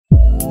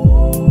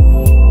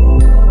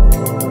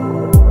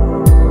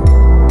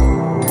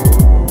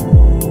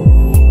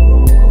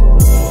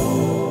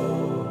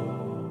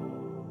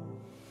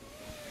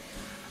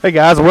Hey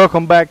guys,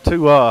 welcome back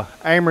to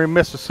Amory,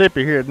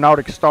 Mississippi here at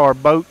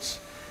NauticStar Boats.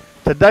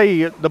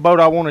 Today, the boat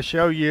I want to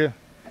show you,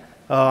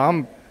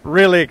 I'm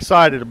really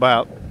excited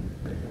about.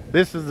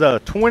 This is a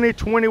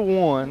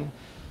 2021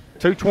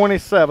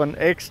 227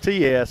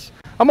 XTS.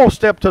 I'm going to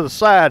step to the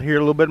side here a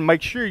little bit and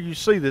make sure you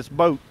see this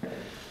boat.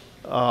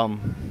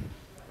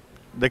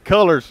 The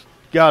colors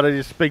gotta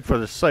just speak for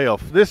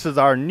themselves. This is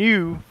our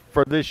new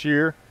for this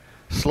year,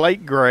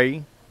 slate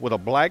gray with a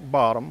black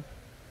bottom.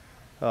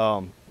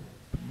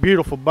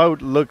 Beautiful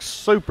boat, looks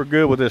super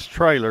good with this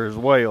trailer as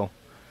well.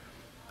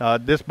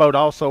 This boat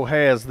also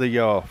has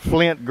the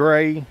flint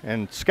gray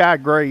and sky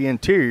gray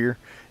interior.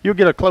 You'll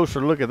get a closer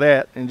look at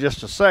that in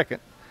just a second.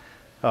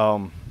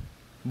 And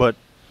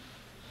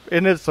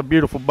it's a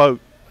beautiful boat.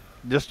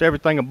 Just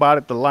everything about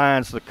it, the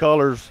lines, the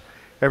colors,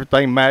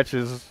 everything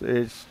matches.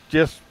 It's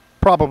just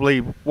probably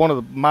one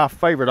of my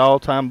favorite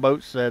all-time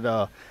boats that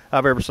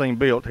I've ever seen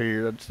built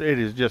here. It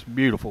is just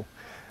beautiful.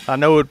 I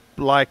know it,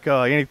 like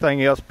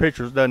anything else,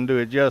 pictures doesn't do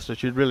it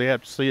justice. You'd really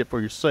have to see it for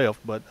yourself.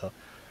 But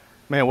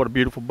man, what a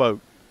beautiful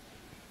boat.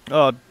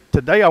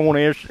 Today I want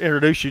to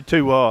introduce you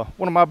to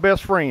one of my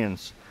best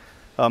friends,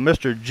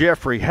 Mr.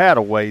 Jeffrey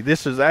Hadaway.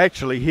 This is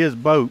actually his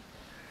boat.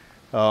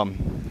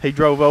 He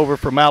drove over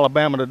from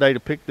Alabama today to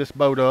pick this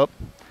boat up.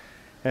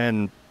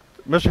 And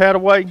Mr.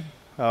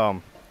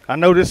 Hadaway, I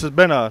know this has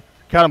been a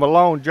kind of a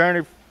long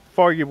journey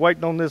for you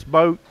waiting on this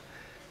boat.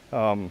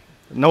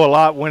 Know a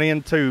lot went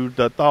into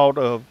the thought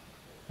of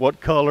what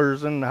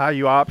colors and how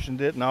you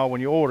optioned it and all when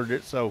you ordered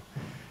it. So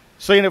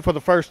seeing it for the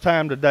first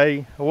time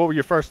today, what were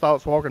your first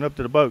thoughts walking up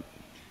to the boat?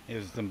 It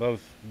was the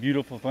most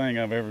beautiful thing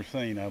I've ever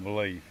seen, I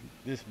believe.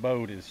 This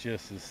boat is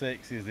just as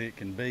sexy as it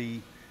can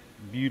be.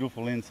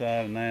 Beautiful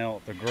inside and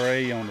out. The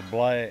gray on the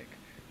black,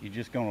 you're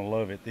just gonna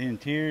love it. The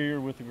interior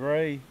with the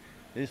gray,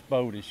 this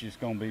boat is just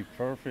gonna be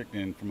perfect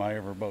and for my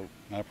ever boat.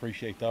 I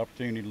appreciate the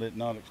opportunity to let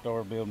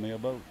NauticStar build me a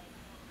boat.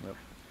 Yep.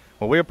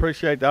 Well, we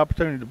appreciate the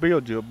opportunity to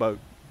build you a boat.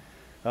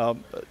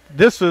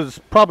 This is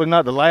probably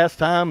not the last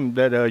time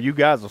that you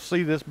guys will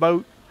see this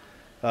boat.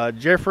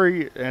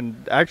 Jeffrey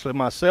and actually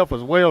myself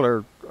as well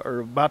are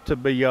about to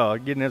be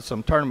getting in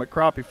some tournament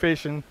crappie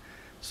fishing.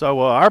 So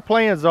our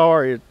plans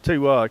are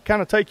to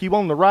kind of take you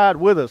on the ride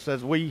with us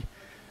as we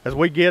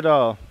get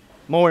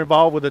more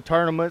involved with the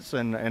tournaments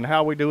and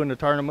how we do in the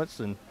tournaments,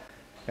 and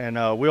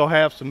we'll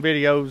have some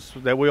videos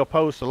that we'll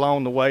post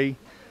along the way.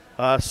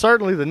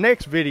 Certainly the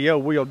next video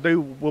we'll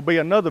do will be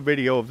another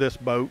video of this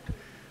boat,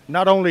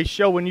 not only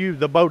showing you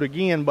the boat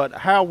again, but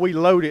how we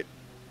load it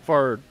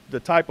for the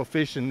type of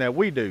fishing that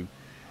we do.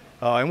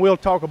 And we'll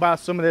talk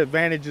about some of the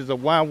advantages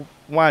of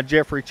why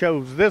Jeffrey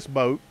chose this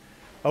boat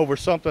over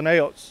something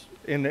else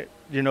in the,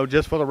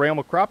 just for the realm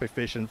of crappie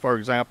fishing, for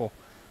example.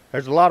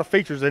 There's a lot of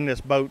features in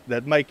this boat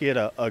that make it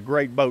a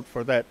great boat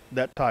for that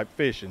type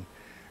fishing.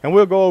 And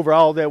we'll go over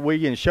all that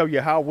and show you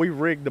how we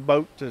rigged the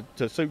boat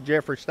to suit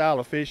Jeffrey's style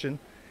of fishing.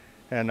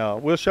 And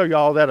we'll show you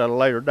all that at a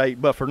later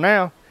date. But for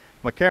now,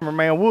 my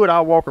cameraman Wood,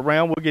 I'll walk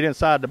around, we'll get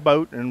inside the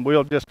boat, and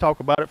we'll just talk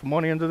about it from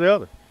one end to the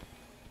other.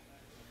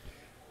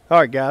 All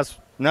right, guys,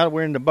 now that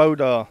we're in the boat,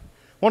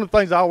 one of the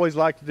things I always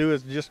like to do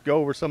is just go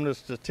over some of the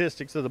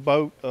statistics of the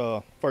boat.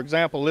 For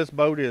example, this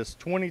boat is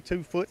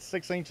 22 foot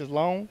 6 inches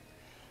long,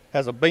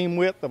 has a beam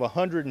width of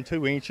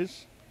 102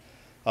 inches.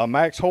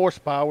 Max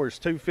horsepower is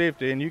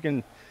 250, and you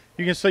can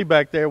see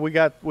back there we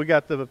got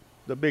the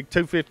big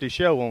 250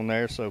 show on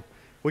there, so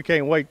we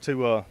can't wait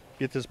to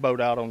get this boat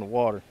out on the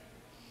water.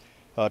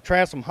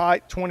 Transom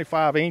height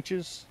 25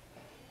 inches,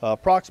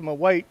 approximate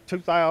weight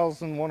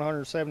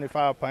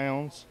 2,175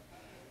 pounds,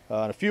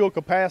 a fuel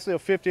capacity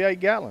of 58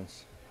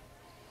 gallons.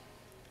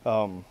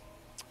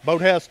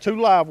 Boat has 2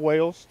 live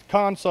wells,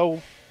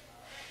 console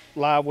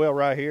live well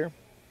right here,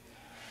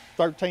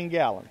 13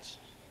 gallons.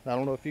 I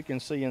don't know if you can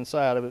see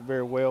inside of it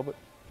very well,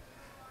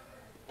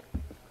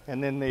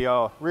 and then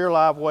the rear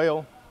live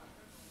well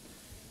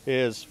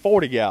is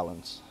 40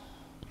 gallons.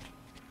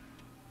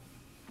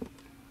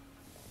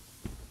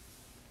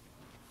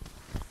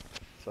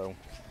 So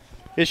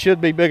it should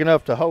be big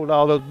enough to hold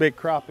all those big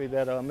crappie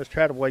that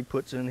Mr. Hadaway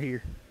puts in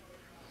here.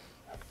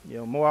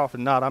 More often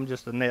than not, I'm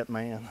just a net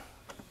man.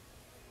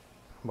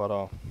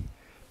 But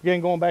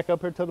again, going back up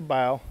here to the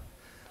bow,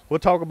 we'll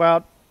talk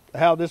about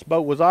how this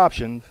boat was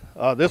optioned.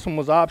 This one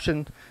was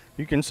optioned.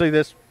 You can see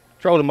this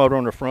trolling motor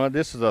on the front.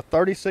 This is a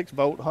 36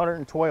 volt,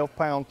 112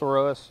 pound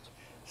thrust,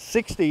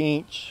 60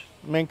 inch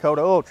Minn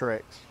Kota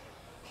Ultrex.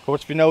 Of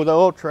course, if you know the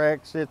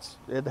Ultrex,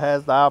 it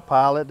has the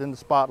iPilot and the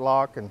spot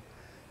lock and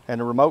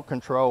the remote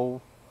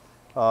control.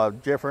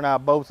 Jeffrey and I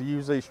both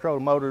use these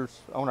trolling motors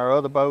on our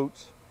other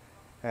boats,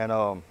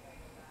 and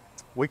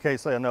we can't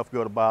say enough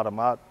good about them.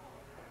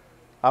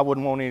 I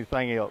wouldn't want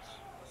anything else.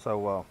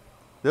 So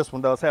this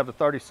one does have the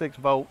 36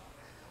 volt.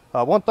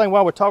 One thing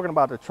while we're talking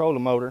about the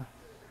trolling motor,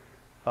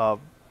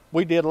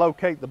 we did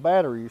locate the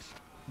batteries.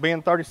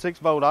 Being 36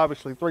 volt,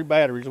 obviously 3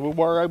 batteries. We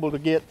were able to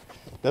get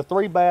the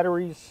 3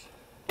 batteries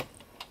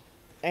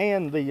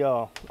and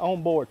the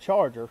onboard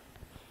charger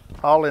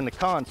all in the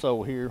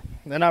console here.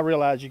 And I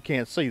realize you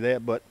can't see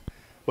that, but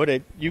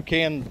But you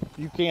can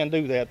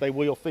do that. They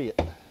will fit.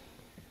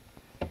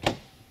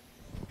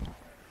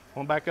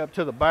 Going back up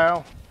to the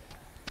bow.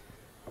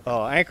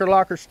 Anchor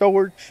locker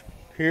storage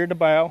here at the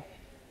bow.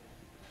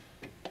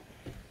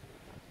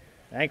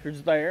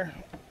 Anchor's there.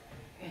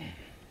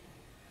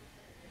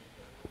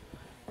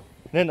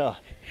 Then a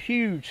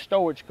huge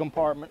storage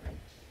compartment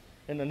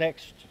in the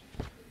next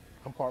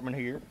compartment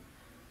here.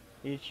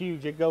 It's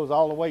huge. It goes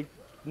all the way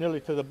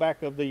nearly to the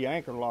back of the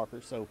anchor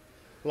locker. So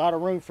a lot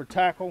of room for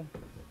tackle,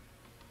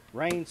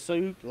 rain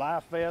suit,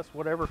 life vest,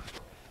 whatever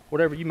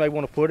you may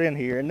want to put in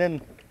here. And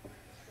then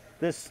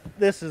this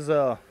is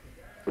a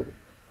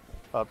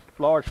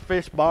large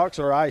fish box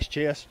or ice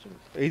chest,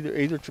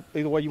 either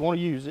way you want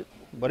to use it.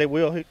 But it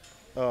will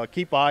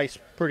keep ice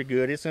pretty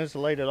good. It's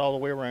insulated all the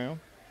way around.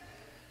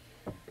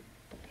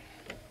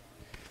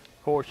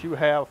 Of course, you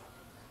have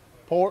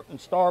port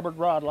and starboard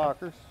rod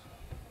lockers.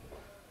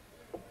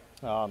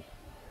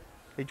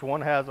 Each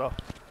one has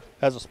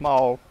a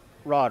small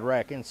rod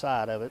rack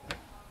inside of it.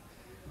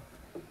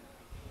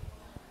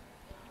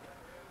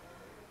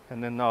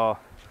 And then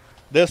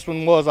this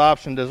one was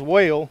optioned as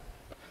well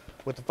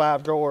with the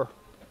 5-drawer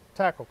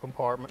tackle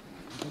compartment.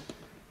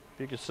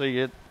 You can see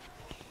it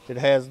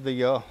has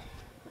the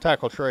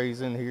tackle trays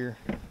in here.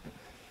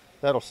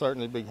 That'll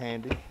certainly be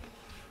handy.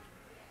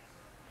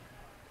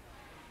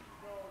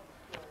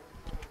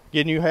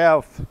 Again, you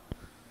have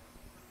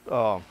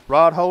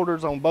rod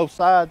holders on both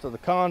sides of the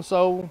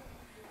console,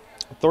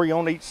 3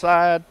 on each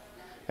side,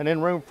 and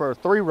then room for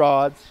 3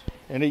 rods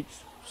in each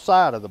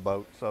side of the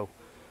boat. So,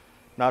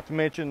 not to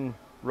mention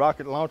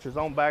rocket launchers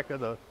on back of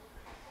the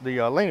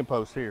leaning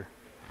post here.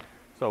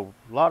 So,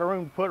 a lot of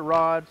room to put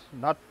rods.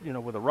 Not, you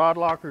know, with the rod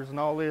lockers and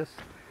all this,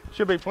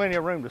 should be plenty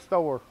of room to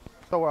store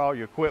all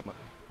your equipment.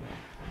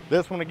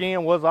 This one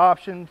again was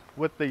optioned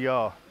with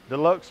the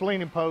deluxe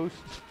leaning post,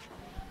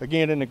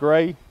 again in the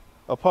gray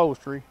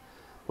upholstery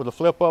with the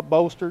flip up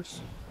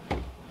bolsters.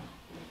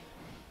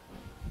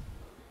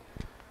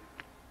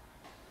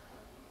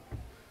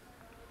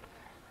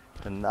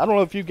 And I don't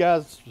know if you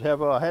guys have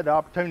had the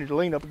opportunity to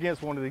lean up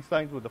against one of these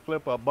things with the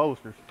flip up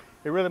bolsters.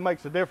 It really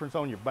makes a difference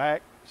on your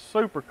back.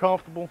 Super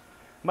comfortable,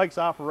 makes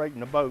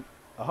operating the boat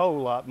a whole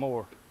lot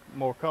more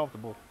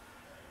comfortable,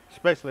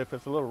 especially if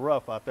it's a little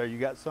rough out there. You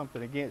got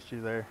something against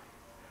you there.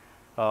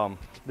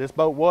 This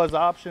boat was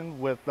optioned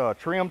with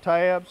trim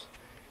tabs.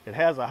 It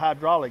has a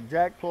hydraulic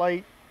jack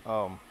plate,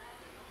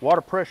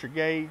 water pressure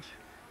gauge.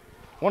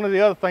 One of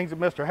the other things that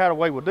Mr.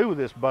 Hadaway will do with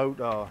this boat,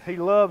 he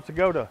loves to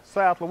go to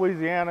South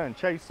Louisiana and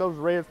chase those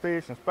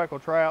redfish and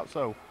speckled trout.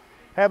 So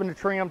having the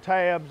trim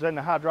tabs and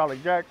the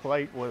hydraulic jack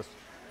plate was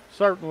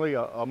certainly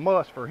a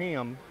must for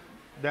him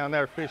down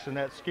there fishing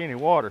that skinny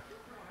water.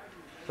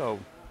 So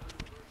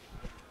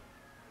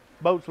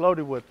boat's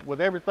loaded with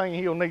everything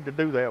he'll need to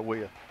do that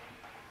with.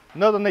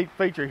 Another neat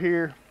feature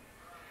here,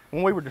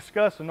 when we were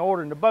discussing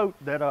ordering the boat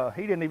that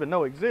he didn't even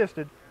know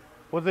existed,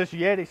 was this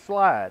Yeti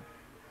slide.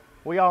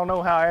 We all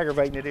know how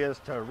aggravating it is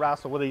to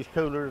wrestle with these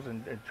coolers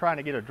and trying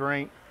to get a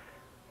drink.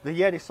 The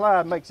Yeti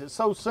slide makes it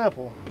so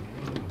simple.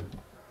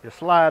 It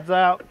slides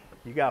out,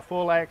 you got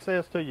full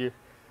access to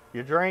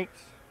your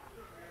drinks.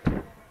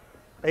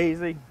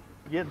 Easy,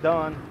 get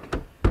done,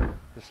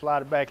 just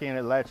slide it back in,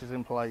 it latches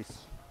in place.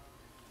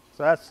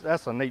 So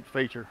that's a neat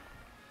feature.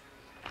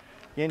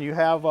 Again, you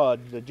have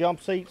the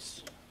jump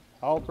seats,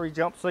 all 3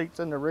 jump seats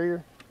in the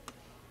rear.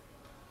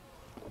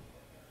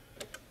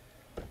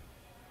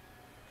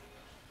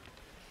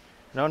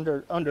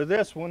 And under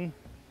this one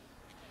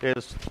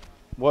is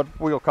what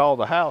we'll call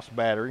the house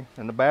battery,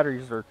 and the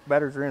batteries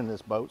are in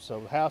this boat. So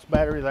the house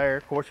battery there,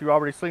 of course, you've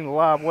already seen the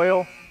live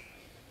well,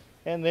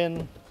 and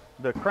then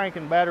the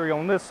cranking battery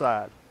on this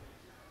side.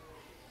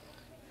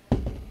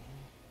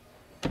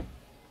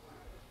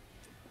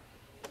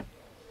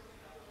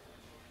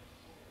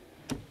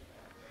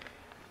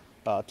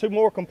 2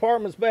 more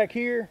compartments back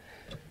here.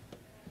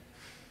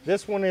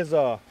 This one is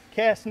a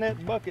cast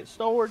net bucket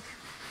storage.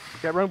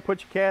 Got room to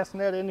put your cast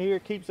net in here.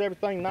 Keeps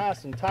everything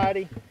nice and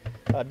tidy.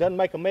 Doesn't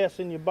make a mess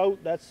in your boat.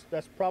 That's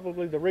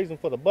probably the reason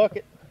for the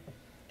bucket.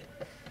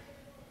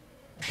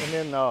 And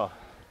then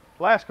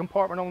last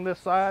compartment on this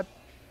side,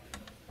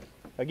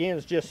 again,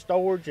 it's just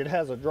storage. It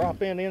has a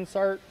drop-in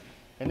insert,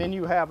 and then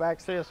you have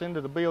access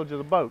into the bilge of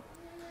the boat.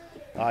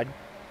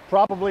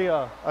 Probably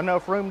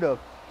enough room to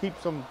keep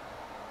some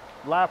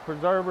life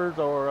preservers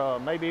or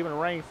maybe even a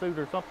rain suit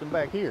or something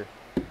back here.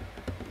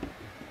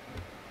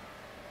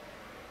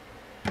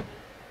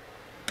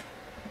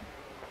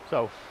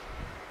 So,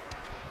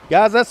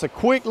 guys, that's a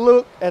quick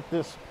look at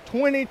this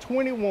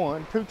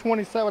 2021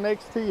 227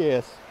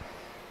 XTS.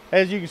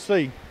 As you can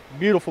see,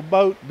 beautiful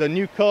boat, the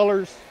new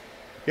colors.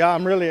 Yeah,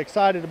 I'm really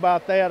excited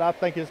about that. I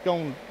think it's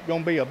going to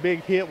be a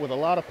big hit with a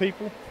lot of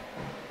people.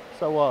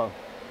 So,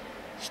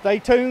 stay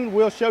tuned.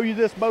 We'll show you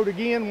this boat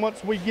again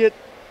once we get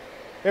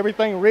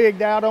everything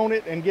rigged out on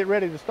it and get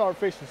ready to start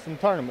fishing some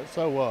tournaments.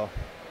 So,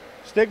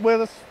 stick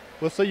with us.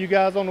 We'll see you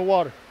guys on the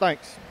water.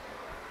 Thanks.